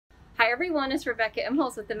Hi everyone, it's Rebecca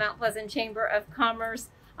Imholz with the Mount Pleasant Chamber of Commerce.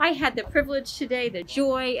 I had the privilege today, the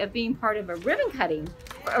joy of being part of a ribbon cutting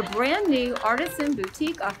for a brand new artisan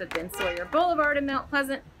boutique off of Ben Sawyer Blvd in Mount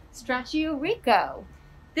Pleasant, Straccio Rico.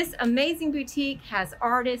 This amazing boutique has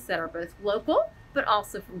artists that are both local, but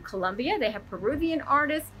also from Colombia. They have Peruvian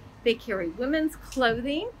artists. They carry women's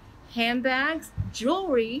clothing, handbags,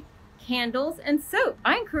 jewelry, candles, and soap.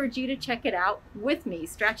 I encourage you to check it out with me,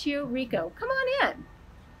 Straccio Rico. Come on in.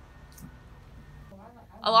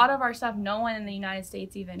 A lot of our stuff no one in the United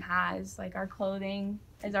States even has. Like our clothing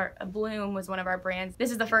is Bloom was one of our brands.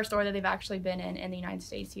 This is the first store that they've actually been in the United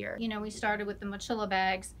States here. You know, we started with the mochila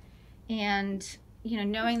bags, and you know,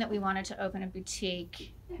 knowing that we wanted to open a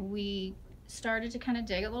boutique, we started to kind of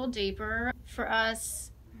dig a little deeper. For us,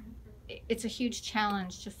 it's a huge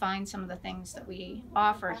challenge to find some of the things that we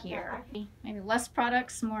offer here. Maybe less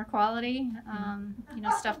products, more quality, you know,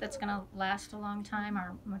 stuff that's going to last a long time.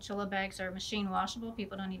 Our mochila bags are machine washable.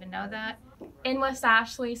 People don't even know that. In West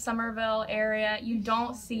Ashley, Somerville area, you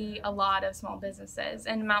don't see a lot of small businesses.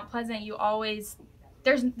 In Mount Pleasant, you always,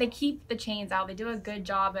 they keep the chains out. They do a good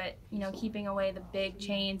job at, you know, keeping away the big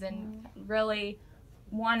chains and really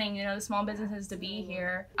wanting, you know, the small businesses to be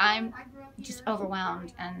here. I'm just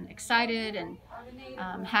overwhelmed and excited and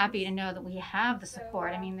happy to know that we have the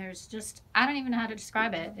support. I mean, there's just, I don't even know how to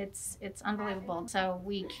describe it. It's unbelievable. So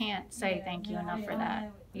we can't say thank you enough for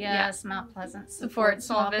that. Yes, Mount Pleasant support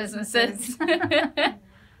small businesses.